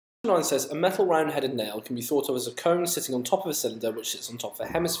9 says, a metal round-headed nail can be thought of as a cone sitting on top of a cylinder which sits on top of a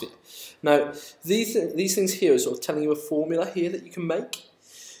hemisphere. Now, these things here are sort of telling you a formula here that you can make.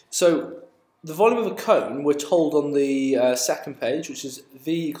 So, the volume of a cone, we're told on the second page, which is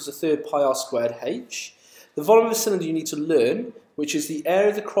V equals a third pi r squared h. The volume of a cylinder you need to learn, which is the area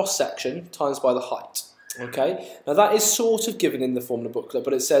of the cross-section times by the height. Okay, now that is sort of given in the formula booklet,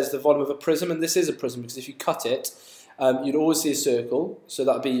 but it says the volume of a prism, and this is a prism because if you cut it, you'd always see a circle, so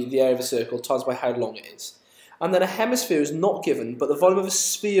that would be the area of a circle times by how long it is. And then a hemisphere is not given, but the volume of a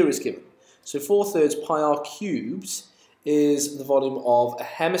sphere is given. So 4/3 pi r cubed is the volume of a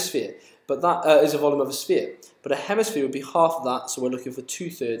hemisphere, but that is a volume of a sphere. But a hemisphere would be half of that, so we're looking for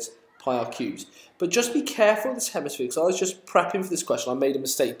 2/3 pi r cubed. But just be careful with this hemisphere, because I was just prepping for this question, I made a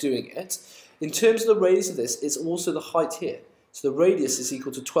mistake doing it. In terms of the radius of this, it's also the height here. So the radius is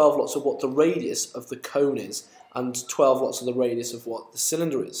equal to 12 lots of what the radius of the cone is, and 12 lots of the radius of what the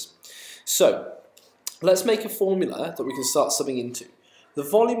cylinder is. So, let's make a formula that we can start subbing into. The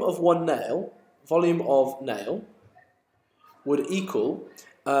volume of nail would equal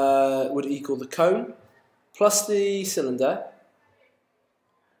the cone plus the cylinder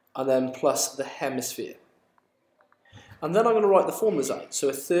and then plus the hemisphere. And then I'm going to write the formulas out. So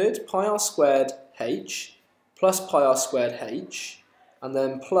a third pi r squared h plus pi r squared h and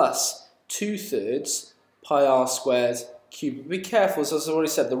then plus 2/3 pi r squared cubed. Be careful, as I've already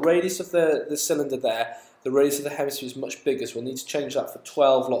said, the radius of the cylinder there, the radius of the hemisphere is much bigger, so we'll need to change that for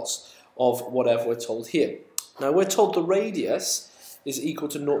 12 lots of whatever we're told here. Now we're told the radius is equal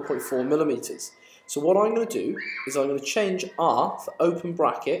to 0.4 millimeters. So what I'm going to do is I'm going to change R for open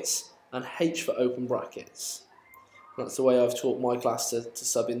brackets and H for open brackets. That's the way I've taught my class to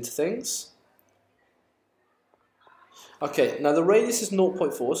sub into things. Okay, now the radius is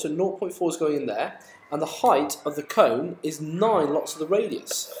 0.4, so 0.4 is going in there, and the height of the cone is 9 lots of the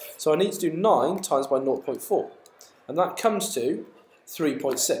radius. So I need to do 9 times by 0.4, and that comes to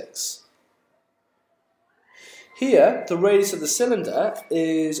 3.6. Here, the radius of the cylinder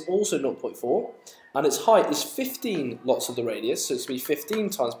is also 0.4, and its height is 15 lots of the radius, so it's going to be 15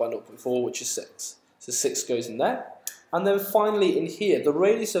 times by 0.4, which is 6. So 6 goes in there. And then finally in here, the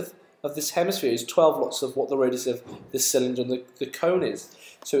radius of this hemisphere is 12 lots of what the radius of this cylinder and the cone is.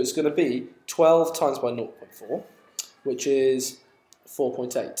 So it's going to be 12 times by 0.4, which is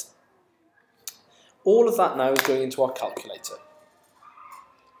 4.8. All of that now is going into our calculator.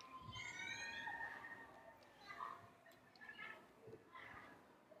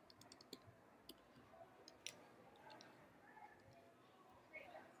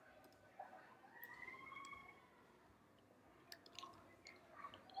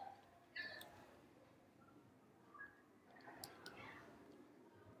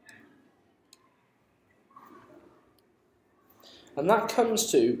 And that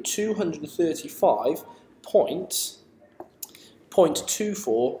comes to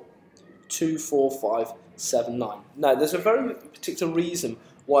 235.2424579. Now, there's a very particular reason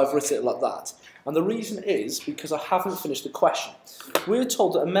why I've written it like that. And the reason is because I haven't finished the question. We're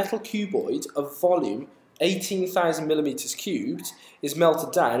told that a metal cuboid of volume 18,000 millimeters cubed is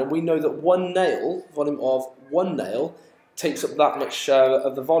melted down, and we know that volume of one nail, takes up that much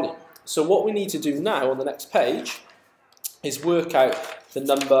of the volume. So what we need to do now on the next page is work out the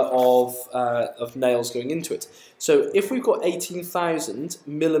number of nails going into it. So if we've got 18,000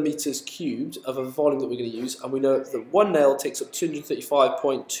 millimeters cubed of a volume that we're going to use, and we know that one nail takes up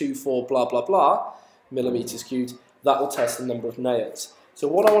 235.24 blah blah blah millimeters cubed, that will tell us the number of nails. So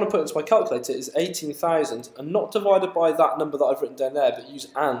what I want to put into my calculator is 18,000, and not divided by that number that I've written down there, but use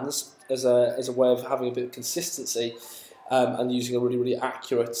ands as a way of having a bit of consistency and using a really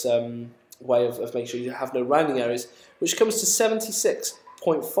accurate way of making sure you have no rounding errors, which comes to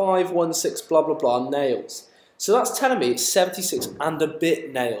 76.516 blah blah blah nails. So that's telling me it's 76 and a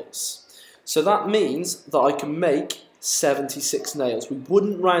bit nails. So that means that I can make 76 nails. We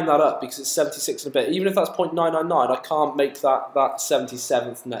wouldn't round that up because it's 76 and a bit. Even if that's 0.999, I can't make that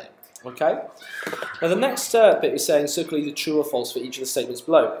 77th nail. Okay? Now the next bit is saying circle either true or false for each of the statements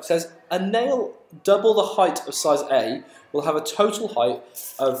below. It says a nail double the height of size A will have a total height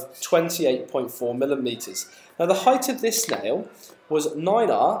of 28.4 millimeters. Now the height of this nail was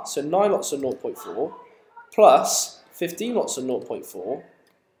 9R, so 9 lots of 0.4, plus 15 lots of 0.4,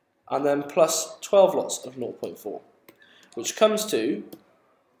 and then plus 12 lots of 0.4, which comes to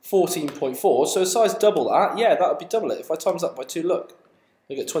 14.4. So size double that, yeah, that would be double it. If I times that by 2, look,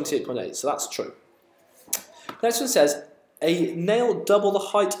 I get 28.8, so that's true. Next one says, a nail double the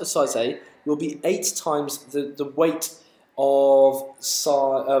height of size A will be 8 times the weight of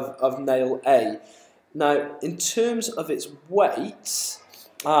nail A. Now, in terms of its weight,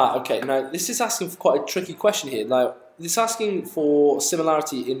 Okay. Now, this is asking for quite a tricky question here. Now, this is asking for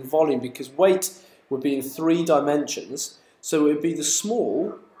similarity in volume because weight would be in 3 dimensions. So it would be the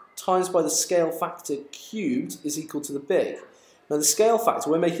small times by the scale factor cubed is equal to the big. Now, the scale factor,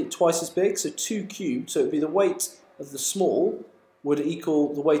 we're making it twice as big, so 2 cubed. So it would be the weight of the small would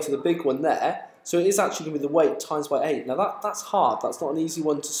equal the weight of the big one there. So it is actually going to be the weight times by 8. Now, that's hard. That's not an easy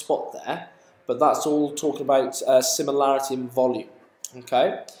one to spot there. But that's all talking about similarity in volume.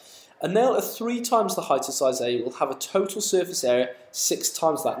 Okay, a nail of 3 times the height of size A will have a total surface area 6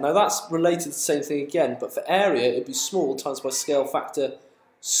 times that. Now that's related to the same thing again, but for area it'd be small times by scale factor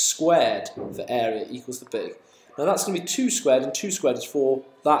squared for area equals the big. Now that's going to be 2 squared, and 2 squared is 4.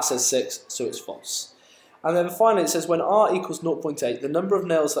 That says 6, so it's false. And then finally it says when R equals 0.8, the number of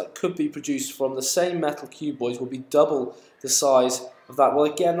nails that could be produced from the same metal cuboids will be double the size of that. Well,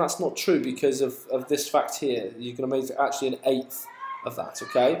 again, that's not true because of this fact here. You're going to make it actually an eighth of that,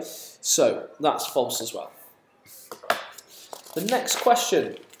 okay? So that's false as well. The next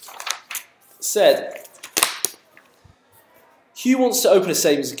question said, Hugh wants to open a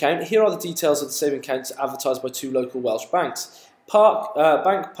savings account. Here are the details of the savings accounts advertised by 2 local Welsh banks,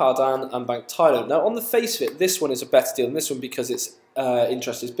 Bank Pardan and Bank Tylo. Now, on the face of it, this one is a better deal than this one because its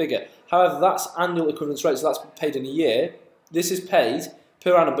interest is bigger. However, that's annual equivalence rate, so that's paid in a year. This is paid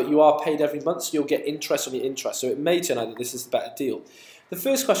per annum, but you are paid every month, so you'll get interest on your interest. So it may turn out that this is the better deal. The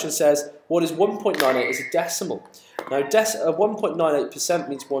first question says, what is 1.98 as a decimal? Now, 1.98%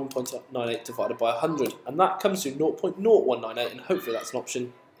 means 1.98 divided by 100, and that comes to 0.0198, and hopefully that's an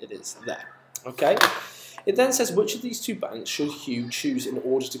option. It is there. Okay. It then says, which of these 2 banks should Hugh choose in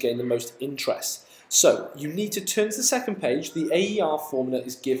order to gain the most interest? So you need to turn to the second page. The AER formula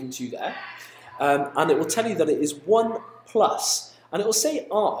is given to you there, and it will tell you that it is 1 plus. And it will say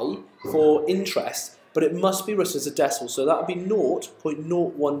I for interest, but it must be written as a decimal. So that would be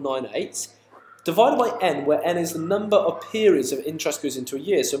 0.0198 divided by n, where n is the number of periods of interest goes into a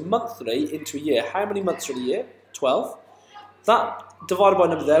year. So monthly into a year. How many months are in a year? 12. That divided by a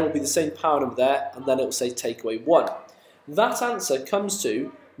number there will be the same power number there, and then it will say take away 1. That answer comes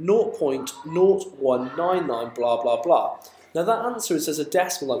to 0.0199 blah blah blah. Now that answer is as a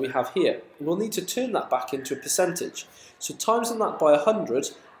decimal like we have here. We'll need to turn that back into a percentage. So timesing that by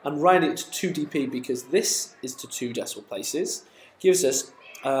 100 and round it to 2 dp because this is to 2 decimal places gives us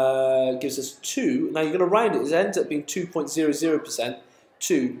 2. Now you're going to round it. It ends up being 2.00%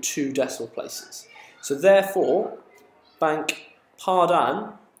 to 2 decimal places. So therefore, Bank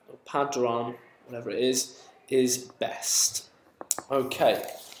Pardan or Padran, whatever it is best. Okay.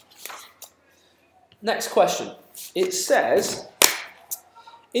 Next question. It says,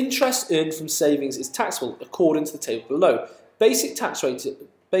 interest earned from savings is taxable according to the table below. Basic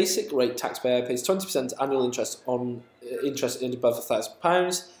rate taxpayer pays 20% annual interest on interest earned above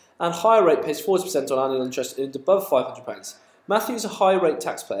 £1,000, and higher rate pays 40% on annual interest earned above £500. Matthew is a high rate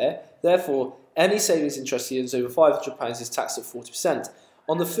taxpayer, therefore any savings interest he earns over £500 is taxed at 40%.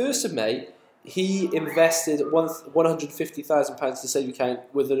 On the 1st of May, he invested £150,000 to saving account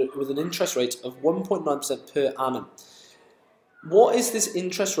with an interest rate of 1.9% per annum. What is this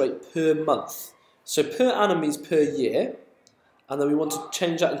interest rate per month? So per annum means per year, and then we want to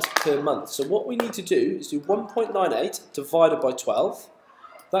change that into per month. So what we need to do is do 1.98 divided by 12.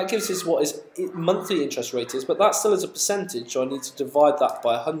 That gives us what his monthly interest rate is, but that still is a percentage, so I need to divide that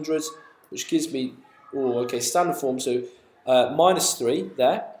by 100, which gives me, standard form, so minus 3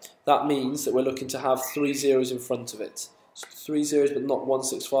 there. That means that we're looking to have 3 zeros in front of it. So 3 zeros but not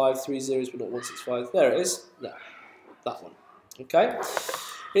 165, 3 zeros but not 165. There it is. No, that one. Okay.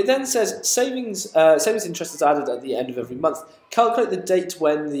 It then says savings interest is added at the end of every month. Calculate the date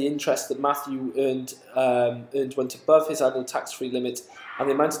when the interest that Matthew earned went above his annual tax-free limit and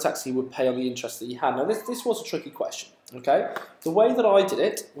the amount of tax he would pay on the interest that he had. Now this was a tricky question. Okay. The way that I did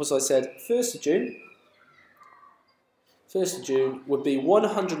it was I said 1st of June. 1st of June would be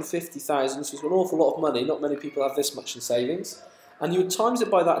 150,000, so it's an awful lot of money. Not many people have this much in savings. And you would times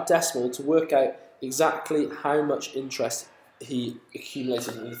it by that decimal to work out exactly how much interest he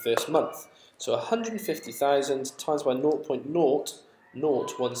accumulated in the first month. So 150,000 times by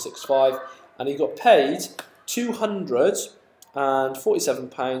 0.00165, and he got paid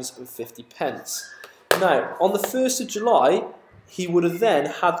 £247.50. Now, on the 1st of July, he would have then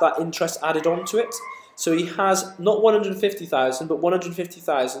had that interest added onto it. So he has not 150,000, but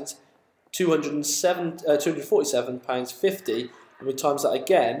 150,247.50, and we times that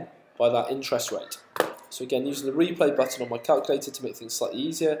again by that interest rate. So again, using the replay button on my calculator to make things slightly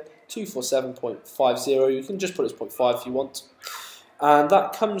easier, 247.50, you can just put it as 0.5 if you want. And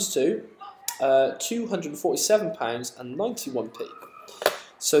that comes to £247.91.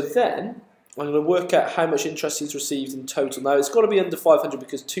 So then I'm going to work out how much interest he's received in total. Now it's got to be under 500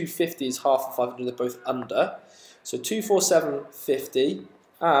 because 250 is half of 500, they're both under. So 247.50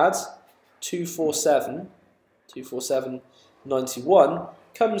 add 247.91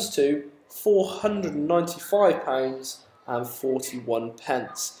 comes to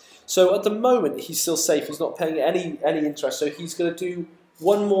 £495.41. So at the moment he's still safe, he's not paying any interest, so he's going to do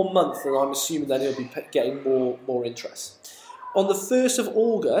one more month and I'm assuming then he'll be getting more interest. On the 1st of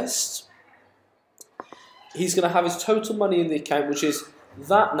August, he's going to have his total money in the account, which is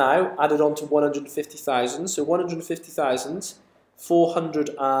that now added on to 150,000. So 150,000,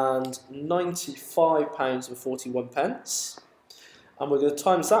 £495.41. And we're going to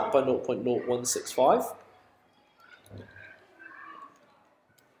times that by 0.0165.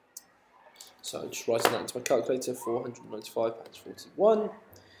 So just writing that into my calculator, £495.41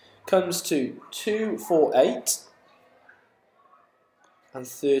 comes to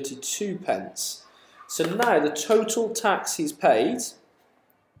 248.32. So now the total tax he's paid,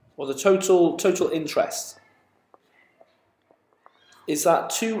 or the total interest, is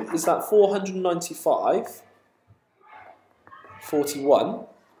that 495.41.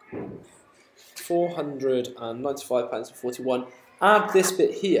 £495.41. Add this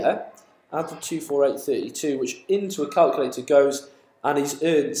bit here, add the 248.32, which into a calculator goes, and he's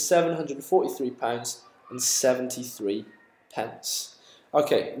earned £743.73.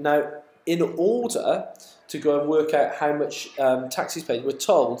 Okay, now in order to go and work out how much tax he's paid, we're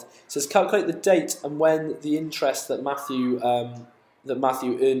told, it says calculate the date and when the interest that Matthew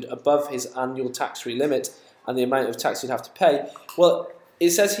earned above his annual tax-free limit and the amount of tax he'd have to pay. Well, it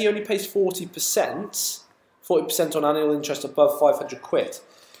says he only pays 40% on annual interest above 500 quid.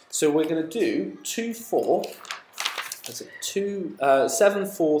 So we're going to do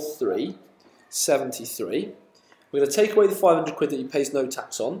 743.73. We're going to take away the 500 quid that he pays no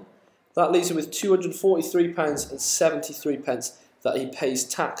tax on. That leaves him with £243.73 that he pays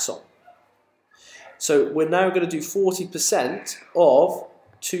tax on. So we're now going to do 40% of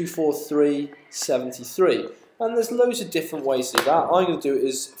 243.73. And there's loads of different ways to do that. I'm going to do it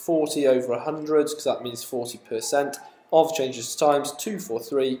as 40 over 100, because that means 40% of changes to times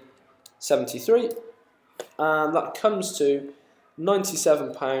 243.73. And that comes to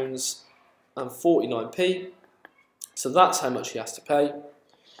 £97.49. So that's how much he has to pay.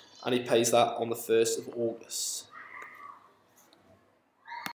 And he pays that on the 1st of August.